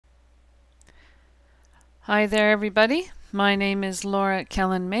Hi there, everybody. My name is Laura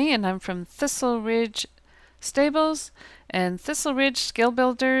Kelland-May, and I'm from Thistle Ridge Stables and Thistle Ridge Skill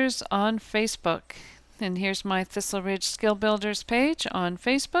Builders on Facebook. And here's my Thistle Ridge Skill Builders page on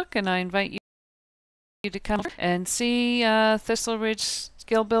Facebook, and I invite you to come and see Thistle Ridge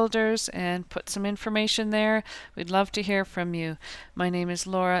Skill Builders and put some information there. We'd love to hear from you. My name is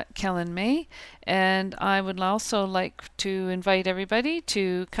Laura Kelland-May, and I would also like to invite everybody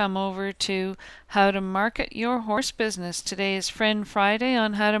to come over to How to Market Your Horse Business. Today is Friend Friday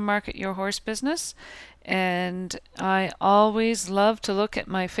on How to Market Your Horse Business. And I always love to look at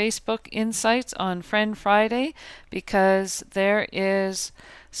my Facebook insights on Friend Friday because there is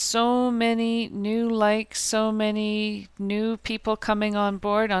so many new likes, so many new people coming on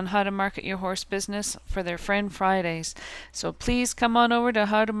board on how to market your horse business for their Friend Fridays. So please come on over to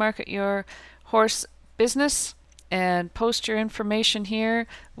How to Market Your Horse Business and post your information here.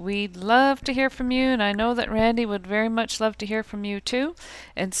 We'd love to hear from you, and I know that Randy would very much love to hear from you too,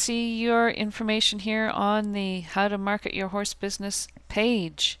 and see your information here on the How to Market Your Horse Business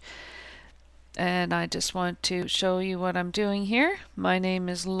page. And I just want to show you what I'm doing here. My name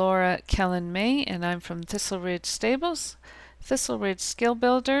is Laura Kelland-May, and I'm from Thistle Ridge Stables, Thistle Ridge Skill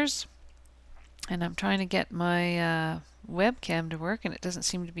Builders, and I'm trying to get my webcam to work, and it doesn't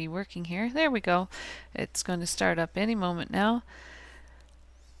seem to be working here. There we go. It's going to start up any moment now.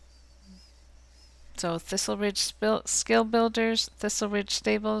 So Thistle Ridge Skill Builders, Thistle Ridge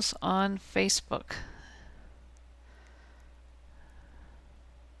Stables on Facebook.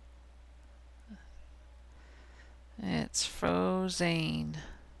 It's frozen.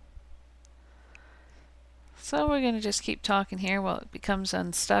 So we're going to just keep talking here while it becomes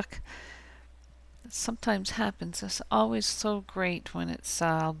unstuck. It sometimes happens. It's always so great when it's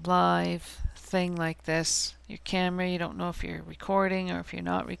a live thing like this. Your camera, you don't know if you're recording or if you're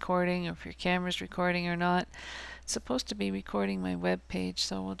not recording or if your camera's recording or not. It's supposed to be recording my web page,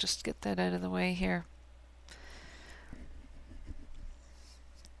 so we'll just get that out of the way here.